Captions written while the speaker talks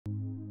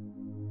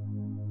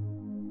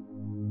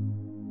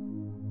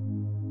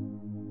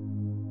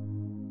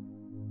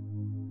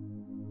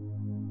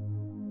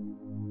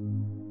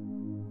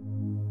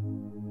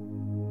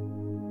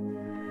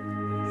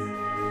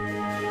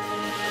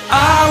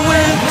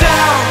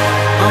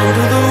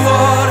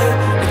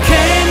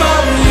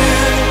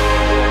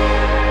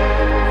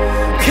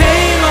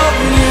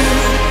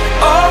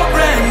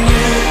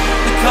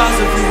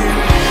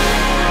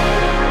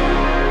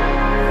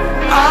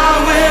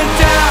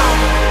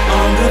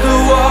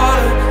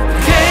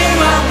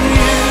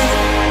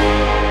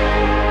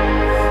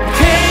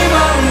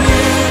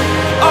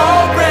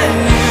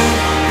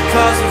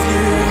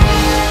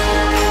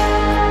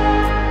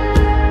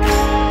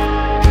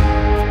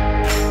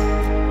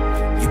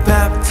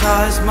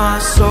baptize my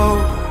soul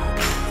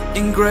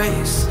in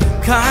grace,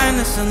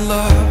 kindness and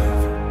love.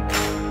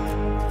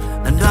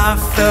 And I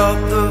felt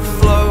the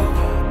flow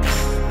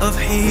of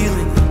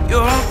healing in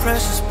your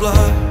precious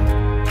blood.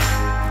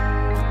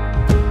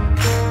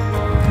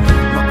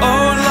 My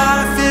old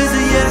life is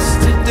a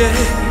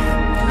yesterday,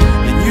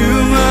 and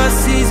your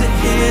mercies are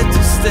here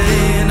to stay.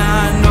 And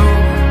I know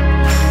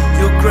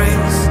your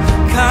grace,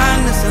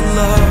 kindness and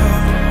love.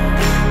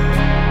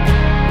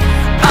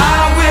 I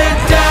went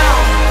down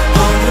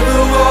under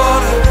the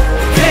water,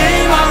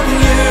 came out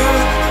new,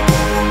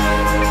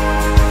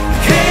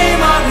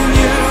 came out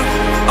new,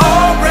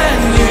 all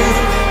brand new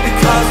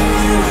because of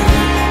you.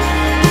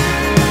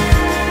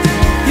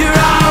 Here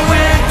I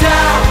went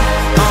down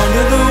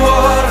under the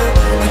water,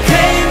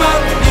 came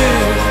out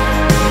new,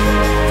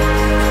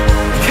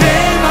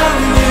 came out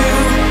new,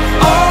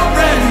 all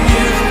brand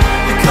new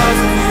because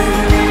of you.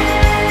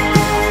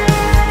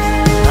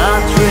 I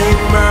drank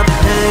my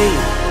pain,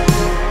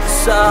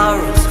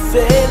 sorrows,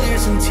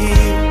 failures and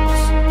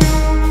tears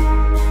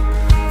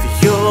for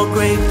your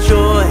great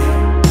joy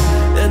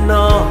and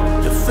all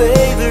your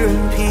favor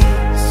and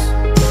peace.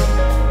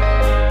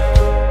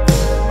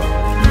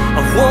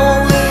 I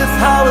won't live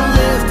how I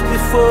lived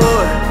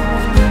before.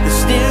 This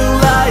new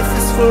life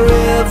is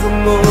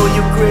forevermore.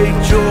 Your great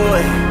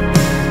joy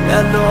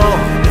and all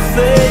your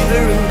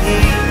favor and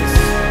peace.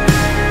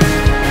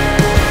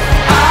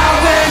 I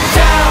went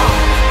down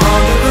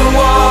under the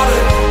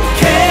water,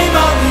 came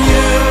out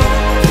new,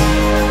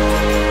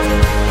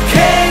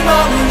 came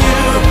out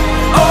new,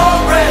 all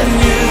brand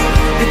new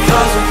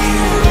because of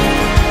you.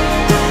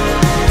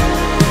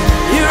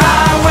 Here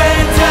I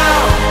went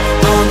down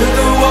under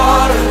the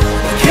water,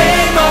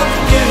 came out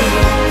new,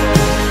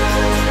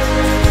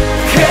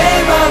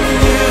 came out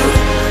new,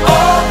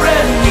 all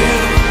brand new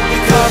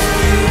because of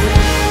you.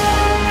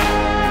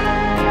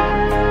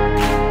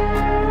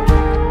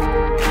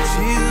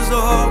 Jesus,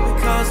 all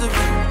because of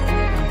you.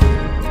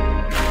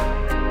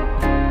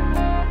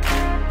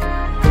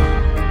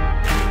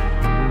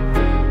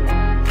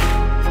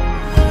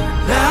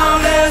 Now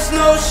there's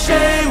no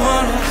shame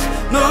on us,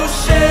 no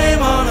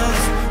shame on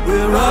us.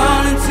 We're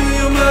running to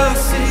your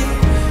mercy.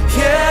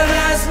 Yeah,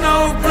 there's no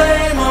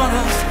blame on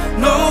us,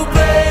 no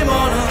blame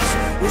on us.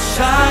 We're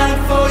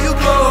shining for your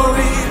glory.